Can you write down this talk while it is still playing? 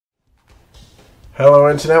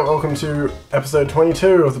Hello Internet, welcome to episode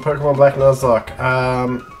 22 of the Pokemon Black Nuzlocke.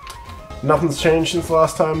 Nothing's changed since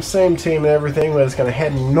last time, same team and everything. We're just going to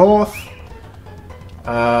head north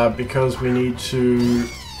because we need to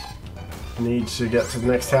get to the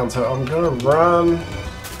next town. So I'm going to run.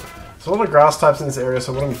 There's a lot of grass types in this area,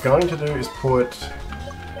 so what I'm going to do is put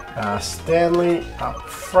Stanley up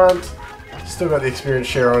front. Still got the experience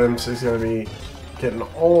share on him, so he's going to be getting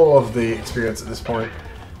all of the experience at this point.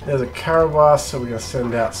 There's a Carablast, so we're going to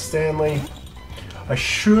send out Stanley. I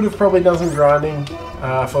should have probably done some grinding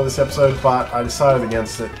for this episode, but I decided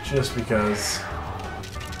against it just because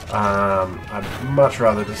I'd much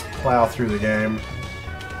rather just plow through the game.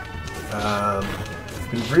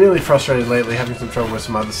 Been really frustrated lately, having some trouble with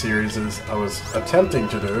some other series as I was attempting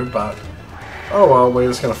to do, but oh well, we're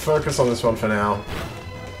just going to focus on this one for now.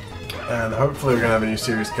 And hopefully we're going to have a new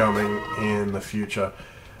series coming in the future.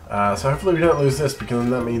 So hopefully we don't lose this, because then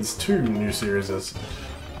that means 2 new series,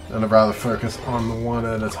 and I'd rather focus on the one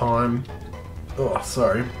at a time. Oh,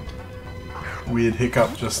 sorry. Weird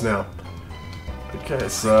hiccup just now. Okay,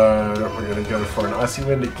 so we're going to go for an Icy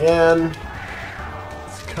Wind again.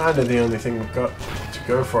 It's kind of the only thing we've got to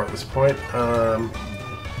go for at this point.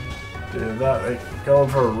 Do that, like, going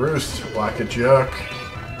for a Roost like a jerk.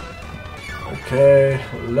 Okay,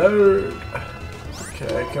 load.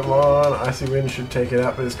 Okay, come on. Icy Wind should take it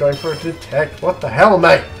out, but it's going for a Detect. What the hell,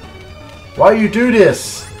 mate? Why you do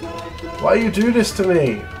this? Why you do this to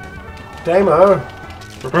me? Damo.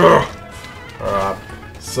 Alright,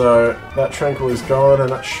 so that Tranquil is gone, and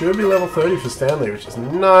that should be level 30 for Stanley, which is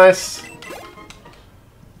nice.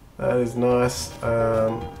 That is nice. I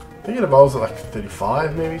think it evolves at like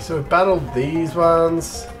 35 maybe, so we've battled these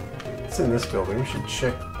ones. It's in this building, we should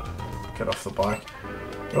check. Get off the bike.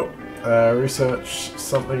 Oh. Research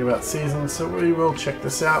something about seasons, so we will check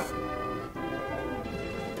this out.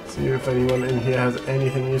 See if anyone in here has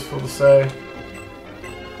anything useful to say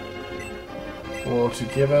or to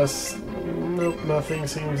give us. Nope, nothing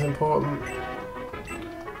seems important.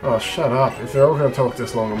 Oh, shut up. If they're all going to talk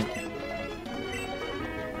this long,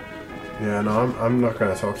 yeah, no, I'm not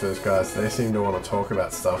going to talk to those guys. They seem to want to talk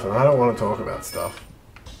about stuff, and I don't want to talk about stuff.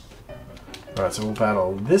 Alright, so we'll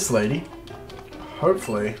battle this lady.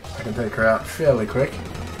 Hopefully, I can take her out fairly quick.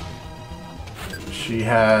 She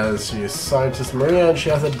is Scientist Maria, and she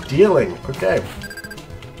has a Dealing. Okay.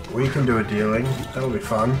 We can do a Dealing. That'll be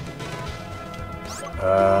fun.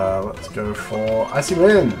 Let's go for Icy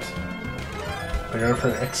Wind. We're going for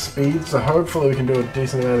an X speed, so hopefully we can do a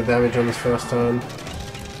decent amount of damage on this first turn.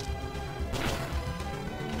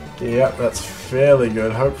 Yep, that's fairly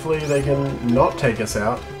good. Hopefully they can not take us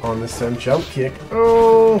out on this turn. Jump kick.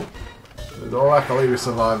 Oh! Luckily we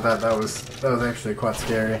survived that. That was actually quite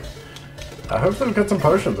scary. Hopefully we've got some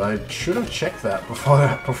potions. I should have checked that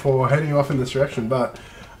before heading off in this direction, but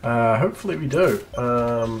hopefully we do.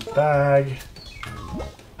 Bag.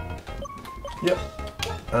 Yep.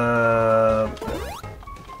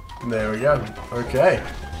 There we go. Okay.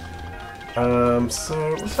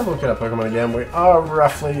 So let's have a look at our Pokemon again. We are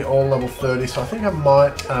roughly all level 30, so I think I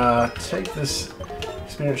might take this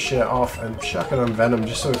experience share off and chuck it on Venom,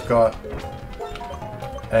 just so we've got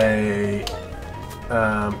a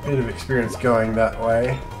bit of experience going that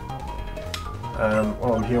way.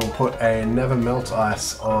 While I'm here, we'll put a Never Melt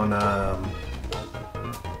Ice on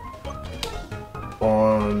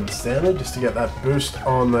Stanley, just to get that boost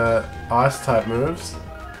on the Ice type moves.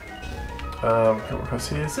 Come across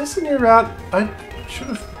here. Is this a new route? I should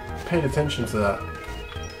have paid attention to that.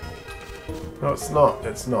 No, it's not.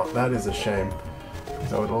 It's not. That is a shame.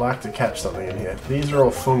 I would like to catch something in here. These are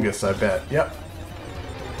all fungus, I bet. Yep.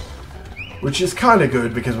 Which is kind of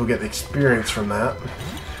good, because we'll get the experience from that.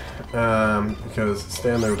 Because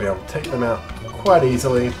Stanley will be able to take them out quite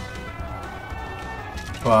easily.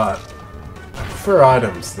 But I prefer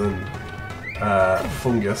items than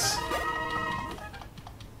fungus.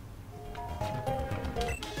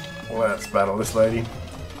 Let's battle this lady.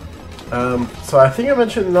 So I think I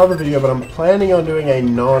mentioned in another video, but I'm planning on doing a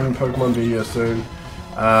non-Pokemon video soon.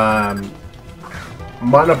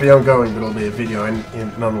 Might not be ongoing, but it'll be a video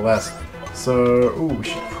nonetheless. So, ooh, we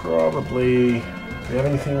should probably... Do we have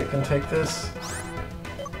anything that can take this?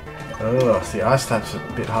 Oh, see, Ice type's a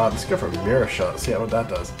bit hard. Let's go for a Mirror Shot, see what that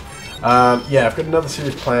does. Yeah, I've got another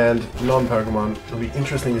series planned, non-Pokemon. It'll be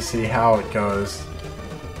interesting to see how it goes.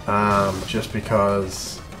 Just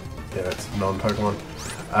because, yeah, it's non-Pokemon.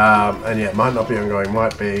 And yeah, it might not be ongoing,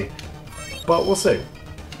 might be, but we'll see.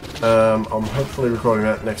 I'm hopefully recording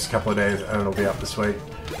that next couple of days, and it'll be up this week,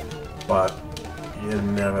 but you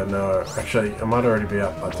never know. Actually, it might already be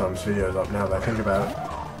up by the time this video is up, now that I think about it.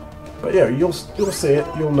 But yeah, you'll see it,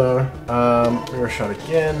 you'll know. Mirror shot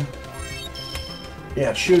again.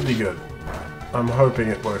 Yeah, it should be good. I'm hoping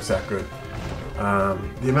it works out good.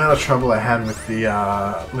 The amount of trouble I had with the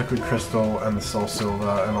Liquid Crystal and the Soul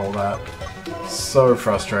Silver and all that, so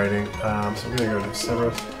frustrating. So I'm gonna go to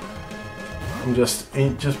Cerberus. I'm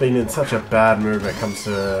just been in such a bad mood when it comes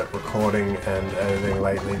to recording and editing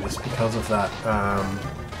lately, just because of that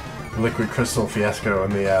Liquid Crystal fiasco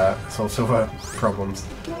and the Soul Silver problems.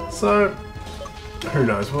 So who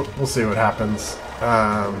knows? We'll see what happens.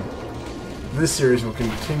 This series will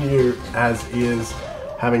continue as is,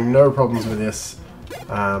 having no problems with this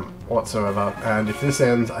whatsoever. And if this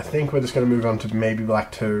ends, I think we're just going to move on to maybe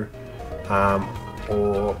Black 2,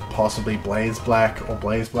 or possibly Blaze Black or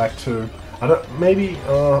Blaze Black 2. I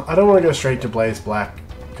don't want to go straight to Blaze Black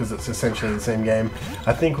because it's essentially the same game.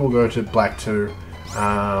 I think we'll go to Black 2,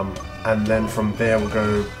 and then from there we'll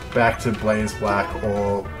go back to Blaze Black,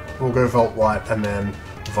 or we'll go Volt White and then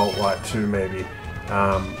Volt White 2 maybe.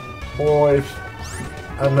 Or if,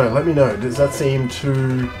 I don't know, let me know, does that seem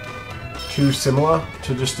too similar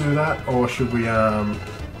to just do that, or should we,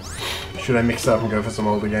 should I mix it up and go for some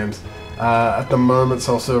older games? At the moment,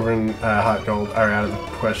 Soul Silver and Heart Gold are out of the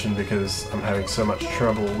question because I'm having so much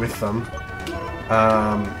trouble with them.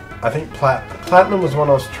 I think Platinum was one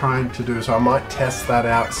I was trying to do, so I might test that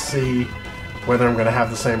out, see whether I'm going to have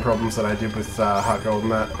the same problems that I did with Heart Gold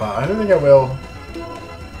and that, but I don't think I will.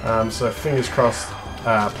 So fingers crossed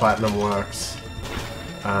Platinum works,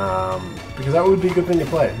 because that would be a good thing to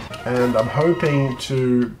play. And I'm hoping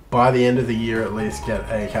to, by the end of the year at least, get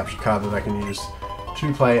a capture card that I can use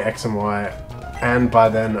to play X and Y, and by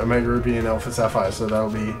then Omega Ruby and Alpha Sapphire, so that'll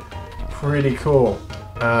be pretty cool.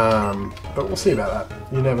 But we'll see about that.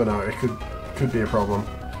 You never know, it could be a problem.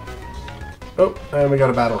 Oh, and we got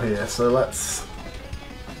a battle here, so let's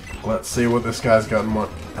see what this guy's got and what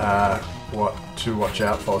to watch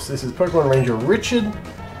out for. So this is Pokemon Ranger Richard,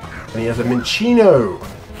 and he has a Minccino,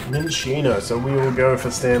 so we will go for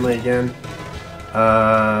Stanley again.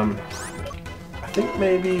 I think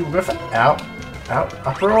maybe we'll go for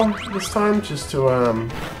Uproar this time, just to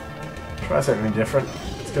try something different.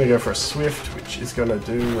 It's going to go for a Swift, which is going to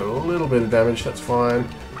do a little bit of damage, that's fine.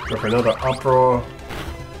 Go for another Uproar,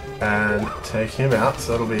 and take him out,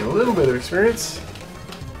 so that'll be a little bit of experience.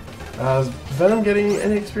 Is Venom getting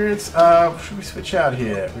any experience? Should we switch out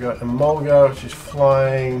here? We got Emolga, which is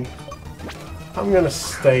flying. I'm going to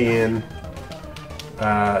stay in,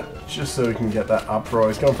 just so we can get that Uproar.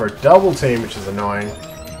 He's going for a double team, which is annoying.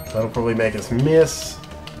 That'll probably make us miss.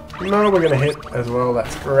 No, we're going to hit as well,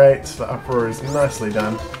 that's great. So the Uproar is nicely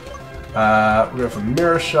done. We'll go for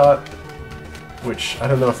Mirror Shot, which I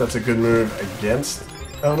don't know if that's a good move against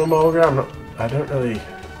Emolga. I don't really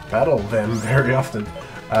battle them very often.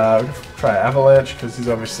 We're going to try Avalanche because he's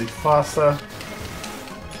obviously faster.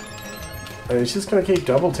 And he's just going to keep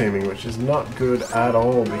double teaming, which is not good at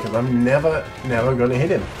all because I'm never going to hit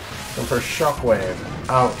him. Going for a Shockwave.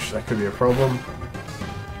 Ouch, that could be a problem.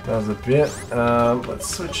 That was a bit. Let's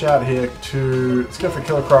switch out here to... Let's go for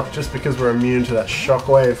Killer Croc just because we're immune to that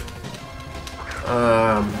Shockwave.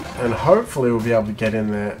 And hopefully we'll be able to get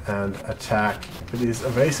in there and attack. But his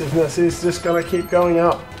evasiveness is just going to keep going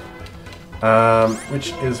up.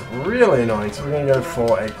 Which is really annoying. So we're going to go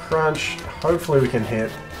for a Crunch. Hopefully we can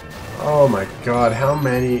hit. Oh my god, how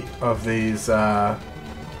many of these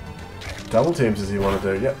double teams does he want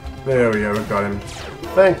to do? Yep, there we go, we've got him.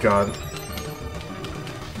 Thank god.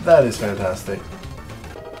 That is fantastic.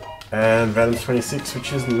 And Venom's 26,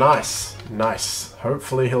 which is nice. Nice.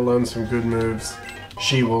 Hopefully he'll learn some good moves.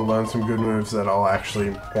 She will learn some good moves that I'll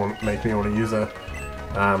actually make me want to use her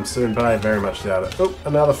soon, but I very much doubt it. Oh,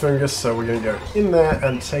 another Fungus, so we're going to go in there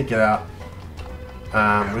and take it out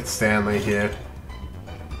with Stanley here.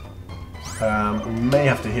 We may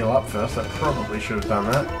have to heal up first. I probably should have done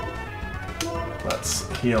that. Let's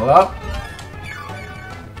heal up.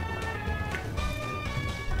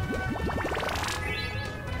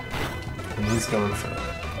 And he's going for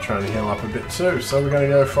trying to heal up a bit too. So we're going to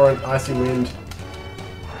go for an Icy Wind,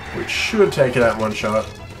 which should take it out in one shot,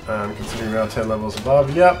 considering we're 10 levels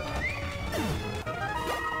above. Yep.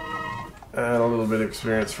 And a little bit of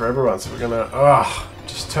experience for everyone. So we're going to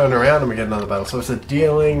just turn around and we get another battle. So it's a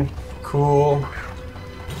dealing. Cool.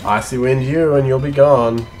 Icy Wind you and you'll be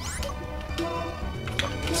gone.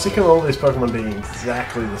 I'm sick of all these Pokemon being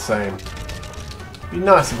exactly the same. It'd be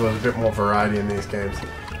nice if there was a bit more variety in these games.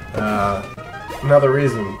 Another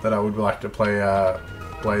reason that I would like to play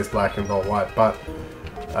Blaze Black and Volt White, but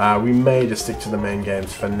we may just stick to the main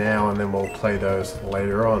games for now and then we'll play those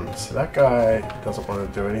later on. So that guy doesn't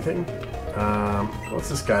want to do anything. What's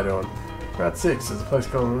this guy doing? Route 6, there's a place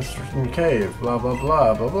called Annotation Cave, blah blah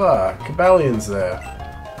blah blah blah. Cabalion's there.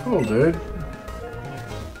 Cool, dude.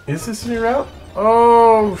 Is this a new route?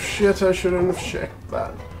 Oh shit, I shouldn't have checked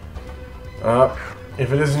that.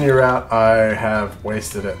 If it is a new route, I have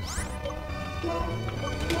wasted it.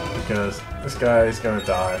 Because this guy is gonna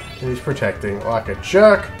die. And he's protecting like a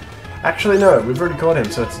jerk. Actually no, we've already caught him,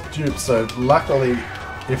 so it's a dupe. So luckily,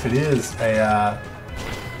 if it is a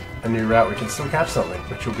new route, we can still catch something,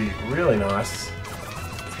 which will be really nice.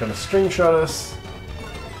 It's gonna string shot us.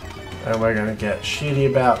 And we're going to get shitty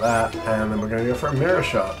about that, and then we're going to go for a mirror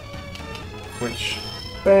shot. Which,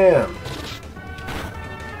 bam!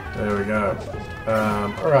 There we go.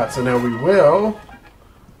 Alright, so now we will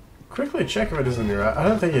quickly check if it is a new route. I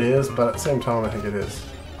don't think it is, but at the same time I think it is.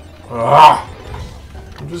 Ah!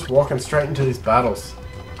 I'm just walking straight into these battles.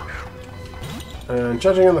 And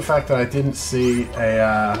judging on the fact that I didn't see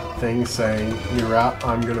a thing saying new route,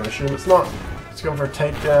 I'm going to assume it's not. It's going for a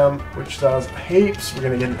takedown, which does heaps. We're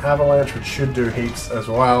going to get an avalanche, which should do heaps as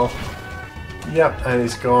well. Yep, and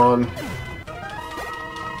he's gone.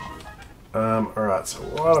 Alright, so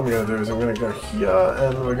what I'm going to do is I'm going to go here,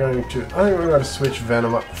 and we're going to... I think we're going to switch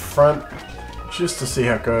Venom up front, just to see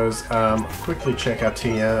how it goes. Quickly check our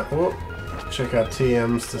check our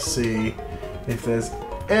TMs to see if there's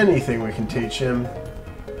anything we can teach him.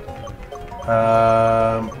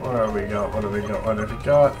 What have we got? What have we got? What have we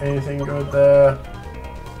got? Anything good there?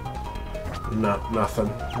 No, nothing.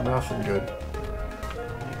 Nothing good.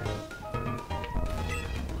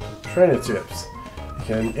 Trainer tips. You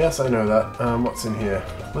can... Yes, I know that. What's in here?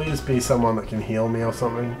 Please be someone that can heal me or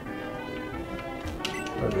something.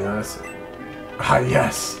 That'd be nice. Ah,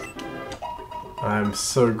 yes! I'm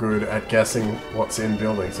so good at guessing what's in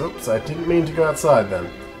buildings. Oops, I didn't mean to go outside then.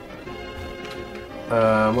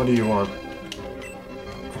 What do you want?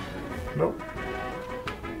 Nope.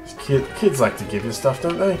 Kids like to give you stuff,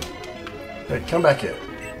 don't they? Hey, come back here.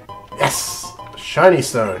 Yes! Shiny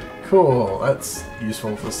stone. Cool. That's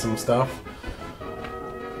useful for some stuff.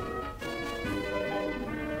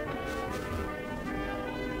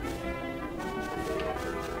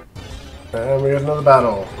 And we got another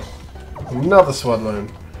battle. Another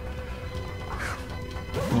Swadloon.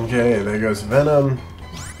 Okay, there goes Venom.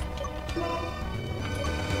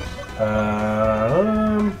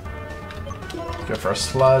 Go for a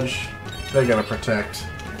sludge. They're gonna protect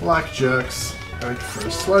like jerks. Go for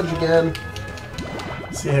a sludge again.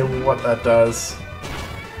 See what that does.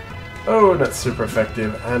 Oh, that's super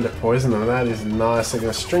effective, and it poisoned them. That is nice. They're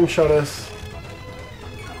gonna string shot us,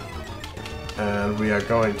 and we are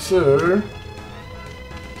going to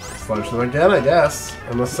sludge them again, I guess,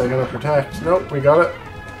 unless they're gonna protect. Nope, we got it.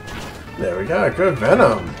 There we go. Good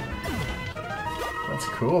Venom. That's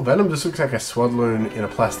cool. Venom just looks like a Swadloon in a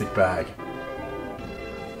plastic bag.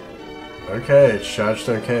 Okay, it's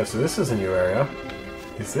Chargestone Cave, so this is a new area.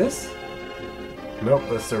 Is this? Nope,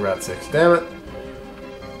 that's still Route 6. Damn it!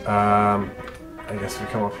 I guess we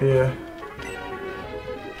come up here.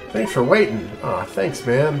 Thanks for waiting. Aw, thanks,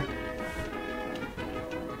 man.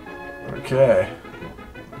 Okay.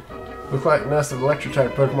 Look like nest of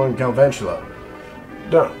electric-type Pokemon Galvantula.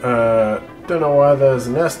 Don't know why there's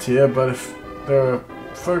a nest here, but if there are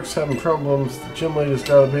folks having problems, the gym leader's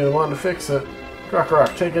gotta be the one to fix it.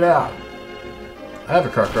 Krokorok, take it out. I have a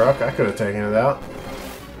Krokorok, I could have taken it out.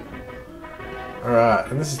 Alright,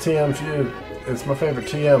 and this is TM Feud. It's my favorite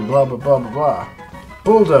TM, blah blah blah blah blah.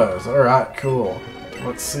 Bulldoze, alright, cool.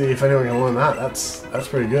 Let's see if anyone can learn that. That's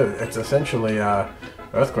pretty good. It's essentially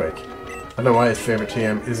Earthquake. I don't know why his favorite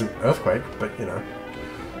TM isn't Earthquake, but you know.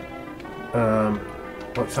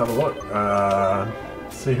 Let's have a look.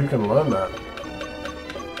 See who can learn that.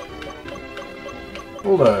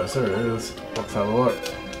 Bulldoze, there it is. Let's have a look.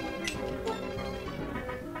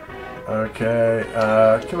 Okay,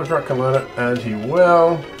 Killer Croc can learn it, and he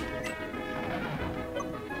will.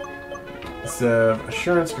 Serve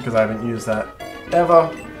Assurance, because I haven't used that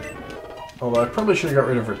ever. Although I probably should have got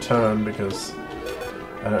rid of Return, because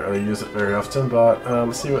I don't really use it very often,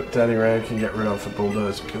 but see what Danny Rand can get rid of for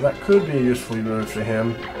Bulldoze, because that could be a useful move for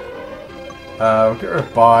him. We'll get rid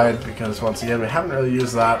of Bide, because once again we haven't really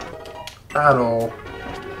used that at all.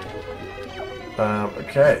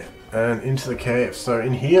 Okay, and into the cave. So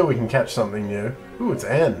in here we can catch something new. Ooh, it's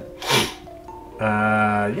N.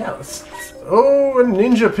 Yeah, let's... Oh, and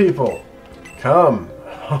ninja people! Come.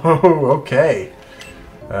 Oh, okay.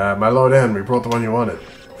 My Lord N, we brought the one you wanted.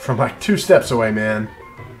 From like 2 steps away, man.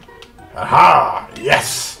 Aha!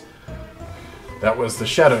 Yes! That was the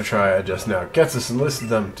Shadow Triad just now. Gets us enlisted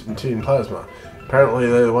them in Team Plasma. Apparently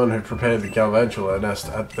they're the one who prepared the Galvantula nest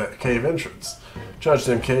at the cave entrance. Charged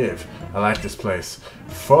in cave. I like this place.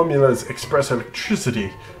 Formulas express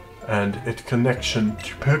electricity and its connection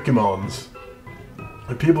to Pokémons.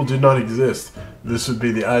 If people did not exist, this would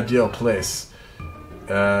be the ideal place.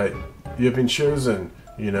 You've been chosen,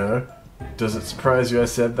 you know. Does it surprise you I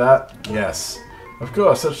said that? Yes. Of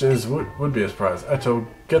course, such things would be a surprise. I told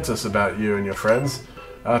Getsus about you and your friends.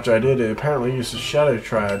 After I did, it apparently used a shadow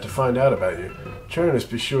triad to find out about you. Trainers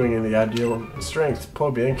be showing in the ideal strength.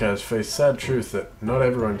 Poor Bianca has faced sad truth that not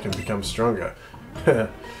everyone can become stronger. You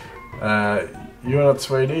are not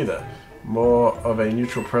swayed either. More of a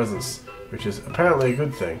neutral presence, which is apparently a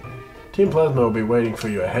good thing. Team Plasma will be waiting for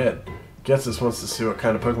you ahead. Getsus wants to see what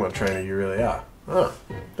kind of Pokemon trainer you really are. Oh,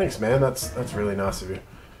 thanks man, that's really nice of you.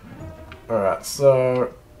 Alright,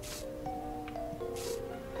 so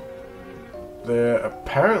there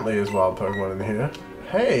apparently is wild Pokemon in here.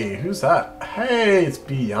 Hey, who's that? Hey, it's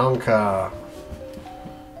Bianca.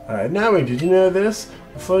 Naui, did you know this?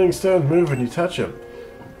 The floating stones move when you touch them.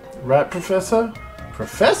 Right, Professor?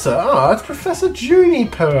 Professor? Oh, it's Professor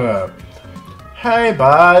Juniper. Hey,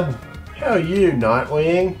 bud. How are you,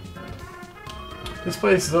 Nightwing? This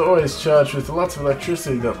place is always charged with lots of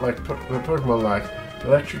electricity that the Pokemon like.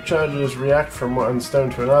 Electric charges react from one stone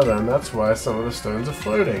to another, and that's why some of the stones are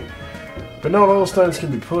floating. But not all stones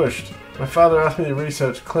can be pushed. My father asked me to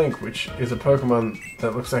research Clink, which is a Pokemon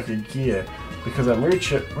that looks like a gear, because I'm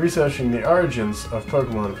researching the origins of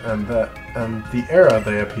Pokemon and the era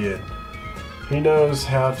they appeared. He knows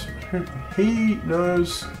how to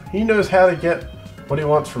get what he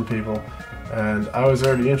wants from people, and I was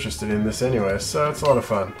already interested in this anyway, so it's a lot of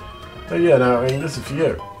fun. Oh yeah, now this is for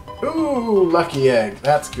you. Ooh, lucky egg.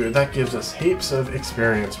 That's good. That gives us heaps of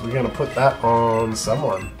experience. We're gonna put that on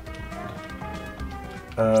someone.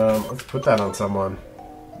 Let's put that on someone.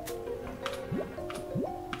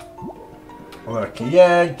 Lucky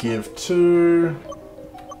egg, give 2.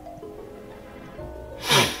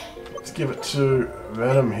 Let's give it to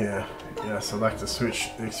Venom here. Yes, I'd like to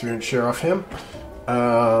switch the experience share off him.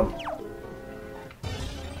 Oh,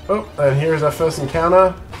 and here's our first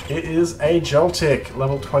encounter. It is a Joltik,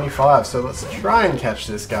 level 25. So let's try and catch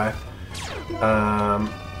this guy.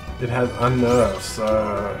 It has Unnerve,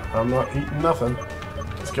 so I'm not eating nothing.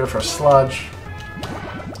 Let's go for a Sludge.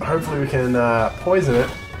 Hopefully we can poison it.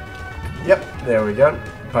 Yep, there we go.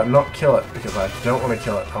 But not kill it, because I don't want to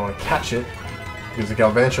kill it. I want to catch it, because the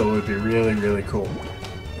Galvantula would be really, really cool.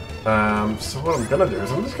 So what I'm going to do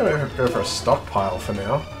is I'm just going to go for a stockpile for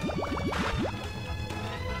now.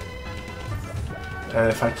 And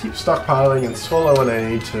if I keep stockpiling and swallow when I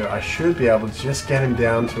need to, I should be able to just get him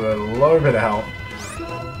down to a low bit of health.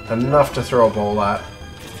 Enough to throw a ball at.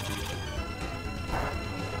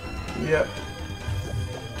 Yep.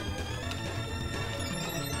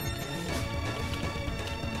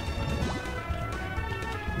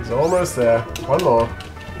 He's almost there. One more.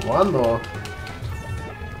 One more.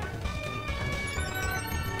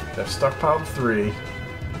 They've stockpiled 3.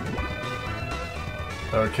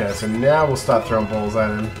 Okay, so now we'll start throwing balls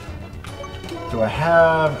at him. Do I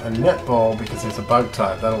have a net ball because he's a bug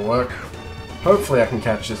type? That'll work. Hopefully I can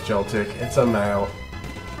catch this Joltik. It's a male.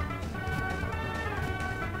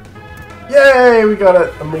 Yay! We got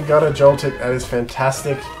it! And we got a Joltik. That is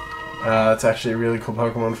fantastic. That's actually a really cool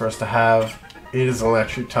Pokemon for us to have. It is an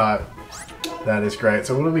electric type. That is great.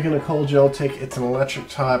 So what are we going to call Joltik? It's an electric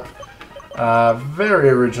type. Very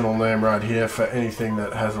original name right here for anything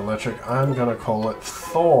that has electric. I'm going to call it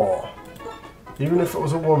Thor. Even if it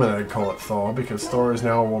was a woman, I'd call it Thor, because Thor is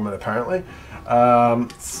now a woman, apparently.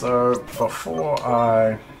 So before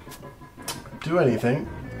I do anything,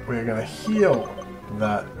 we're going to heal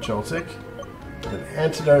that Joltik with an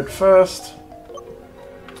antidote first.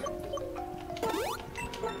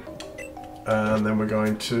 And then we're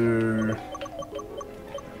going to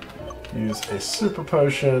use a super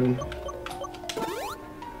potion.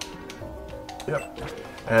 Yep.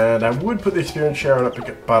 And I would put the experience share on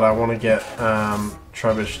it, but I want to get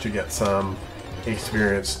Trubbish to get some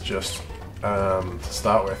experience just to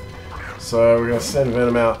start with. So we're going to send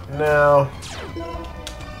Venom out now.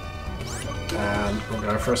 And we'll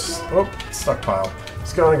go for a stockpile.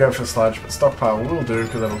 It's going to go for a Sludge, but stockpile will do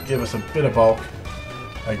because it'll give us a bit of bulk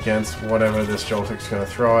against whatever this Joltik's going to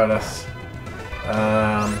throw at us.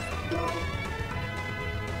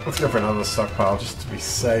 Let's go for another stockpile just to be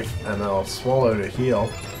safe, and I'll swallow to heal.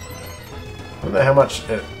 I don't know how much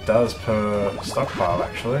it does per stockpile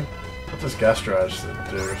actually. What does Gastrage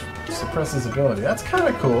do? Suppresses ability. That's kind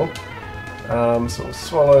of cool. So we'll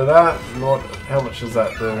swallow that. How much does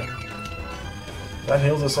that do? That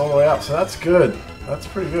heals us all the way up, so that's good. That's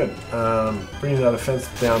pretty good. Brings our defense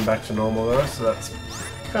down back to normal though, so that's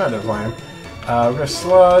kind of lame. We'll go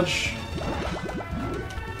Sludge.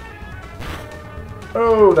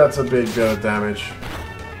 Oh, that's a big bit of damage.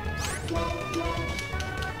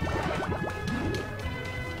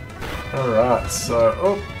 Alright, so...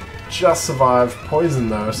 Oh, just survived poison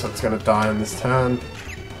though, so it's going to die on this turn.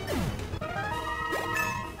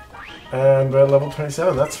 And we're level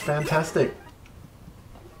 27, that's fantastic.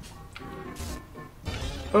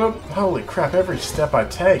 Oh, holy crap, every step I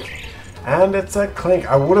take. And it's a Clink.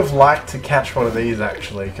 I would have liked to catch one of these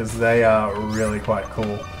actually, because they are really quite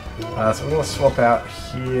cool. So we're going to swap out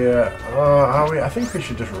here. Are we? I think we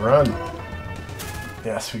should just run.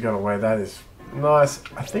 Yes, we got away. That is nice.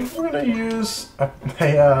 I think we're going to use a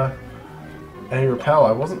repel.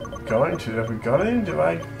 I wasn't going to. Have we got any? Did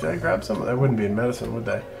I grab some? They wouldn't be in medicine, would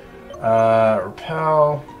they?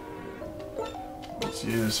 Repel. Let's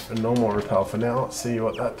use a normal repel for now. Let's see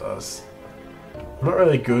what that does. I'm not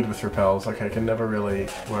really good with repels. Like I can never really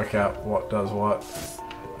work out what does what.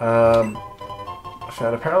 I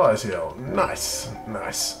found a paralyze heal. Nice,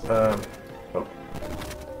 nice. Oh.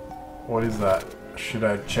 What is that? Should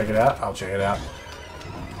I check it out? I'll check it out.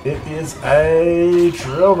 It is a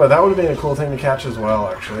drill, but that would have been a cool thing to catch as well,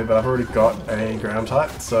 actually. But I've already got a ground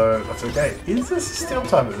type, so that's okay. Is this a steel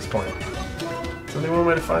type at this point? Is there one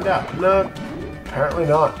way to find out? No, apparently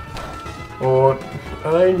not. Or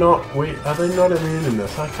are they not? Are they not immune in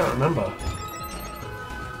this? I can't remember.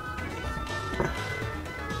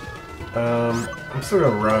 I'm still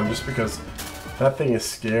gonna run just because that thing is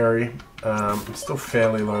scary. I'm still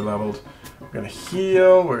fairly low leveled. I'm gonna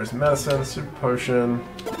heal. Where's medicine? Super potion.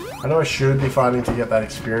 I know I should be fighting to get that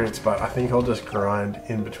experience, but I think I'll just grind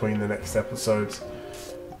in between the next episodes.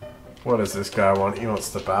 What does this guy want? He wants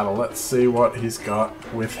to battle. Let's see what he's got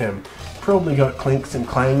with him. Probably got clinks and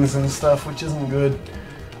clangs and stuff, which isn't good,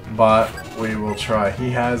 but we will try. He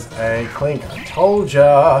has a clink. I told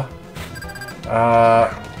ya.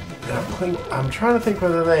 Clink. I'm trying to think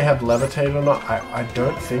whether they have levitate or not. I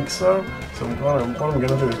don't think so. So what I'm going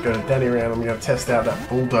to do is go to Danny Rand. I'm going to test out that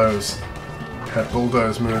bulldoze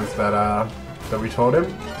move that we taught him.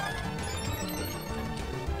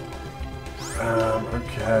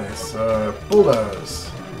 Okay, so bulldoze.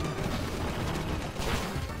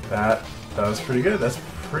 That was pretty good. That's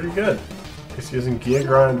pretty good. He's using Gear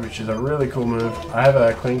Grind, which is a really cool move. I have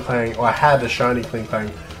a Kling Clang. Well, I had a shiny Kling Clang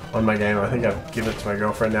on my game. I think I've given it to my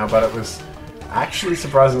girlfriend now, but it was actually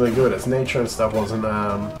surprisingly good. Its nature and stuff wasn't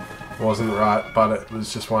right, but it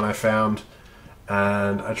was just one I found,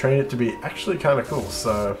 and I trained it to be actually kind of cool.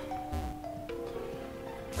 So,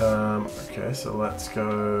 okay, so let's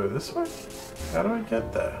go this way. How do I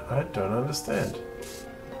get there? I don't understand.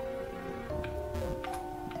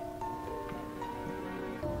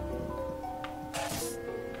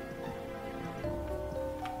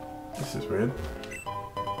 This is weird.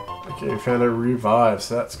 Okay, we found a revive,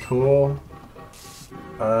 so that's cool.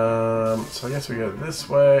 So I guess we go this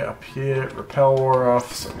way, up here, repel wore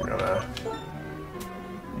off, so I'm gonna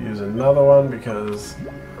use another one because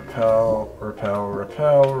repel, repel,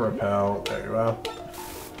 repel, repel, there you are.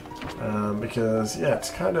 Because, yeah, it's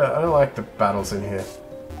kind of, I don't like the battles in here.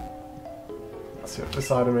 Let's see what this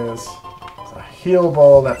item is. It's a heal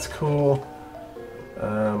ball, that's cool.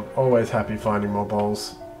 Always happy finding more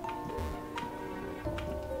balls.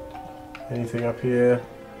 Anything up here?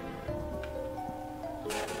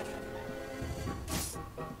 Let's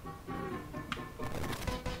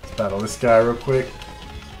battle this guy real quick.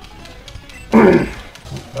 Yeah,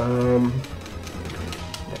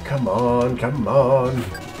 come on, come on.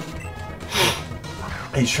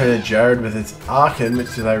 He's trying to Jared with his Arcan,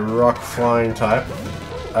 which is a rock flying type.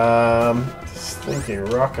 Just thinking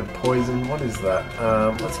rock and poison. What is that?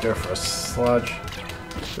 Let's go for a sludge.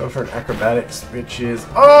 Go for an acrobatics, which is...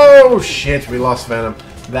 Oh shit, we lost Venom.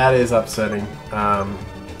 That is upsetting. I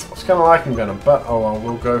was kind of liking Venom, but oh well,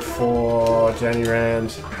 we'll go for Danny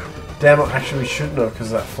Rand. Damn it, actually we shouldn't have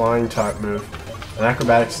because of that flying type move. And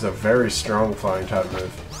acrobatics is a very strong flying type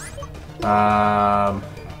move.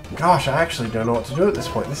 Gosh, I actually don't know what to do at this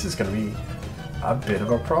point. This is going to be a bit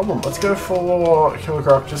of a problem. Let's go for Killer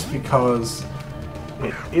Croc just because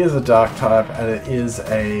it is a dark type and it is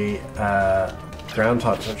a ground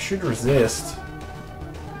type, so it should resist.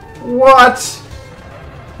 What?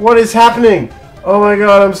 What is happening? Oh my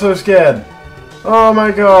god, I'm so scared. Oh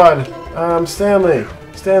my god. Stanley.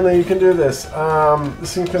 Stanley, you can do this.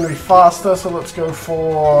 This thing's going to be faster, so let's go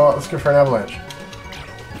for an avalanche.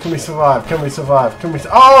 Can we survive? Can we survive? Can we...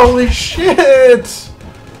 Holy shit!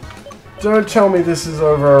 Don't tell me this is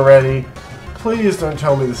over already. Please don't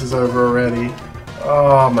tell me this is over already.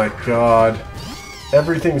 Oh my god.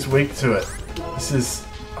 Everything's weak to it. This is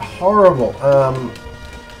horrible.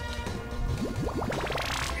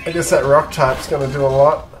 I guess that rock type's gonna do a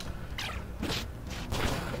lot.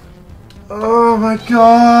 Oh my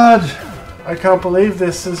god! I can't believe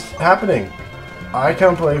this is happening. I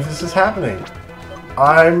can't believe this is happening.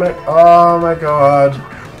 Oh my god.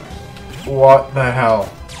 What the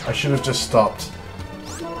hell? I should have just stopped.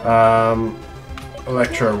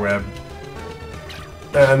 Electro web.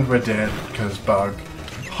 And we're dead, because bug.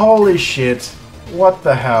 Holy shit. What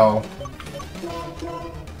the hell?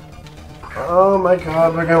 Oh my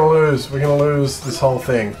god, we're gonna lose. We're gonna lose this whole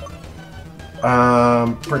thing.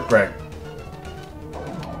 Brick break.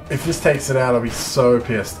 If this takes it out, I'll be so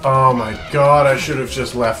pissed. Oh my god, I should have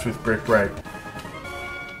just left with brick break.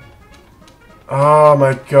 Oh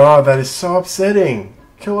my god, that is so upsetting.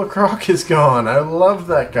 Killer Croc is gone. I love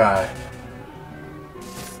that guy.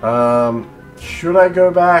 Should I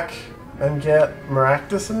go back and get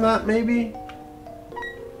Maractus in that, maybe?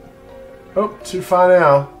 Oh, too far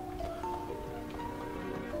now.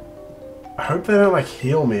 I hope they don't, like,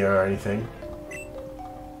 heal me or anything.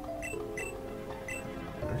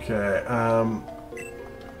 Okay, come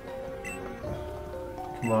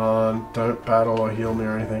on, don't battle or heal me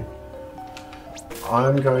or anything.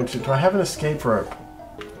 I'm going to... Do I have an escape rope?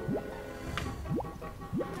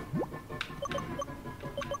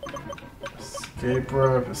 Escape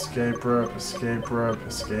rope, escape rope, escape rope,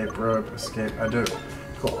 escape rope, escape... I do.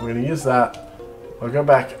 Cool, I'm going to use that. I'll go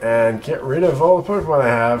back and get rid of all the Pokemon I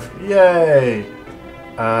have. Yay!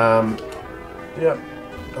 Yep.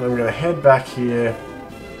 And I'm going to head back here.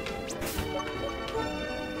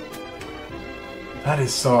 That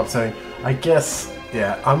is so upsetting. I guess,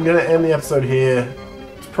 yeah, I'm going to end the episode here.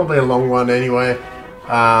 It's probably a long one anyway.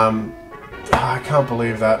 I can't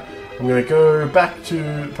believe that. I'm going to go back to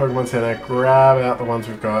Pokemon Center, grab out the ones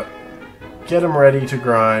we've got, get them ready to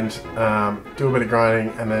grind, do a bit of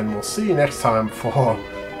grinding, and then we'll see you next time for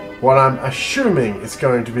what I'm assuming is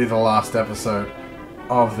going to be the last episode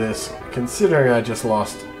of this, considering I just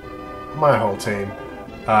lost my whole team.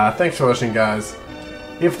 Thanks for watching, guys.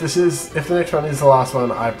 If the next one is the last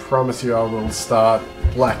one, I promise you I will start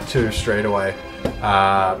Black 2 straight away.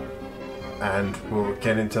 And we'll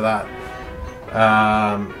get into that.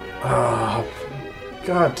 Oh,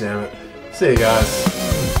 god damn it. See you guys.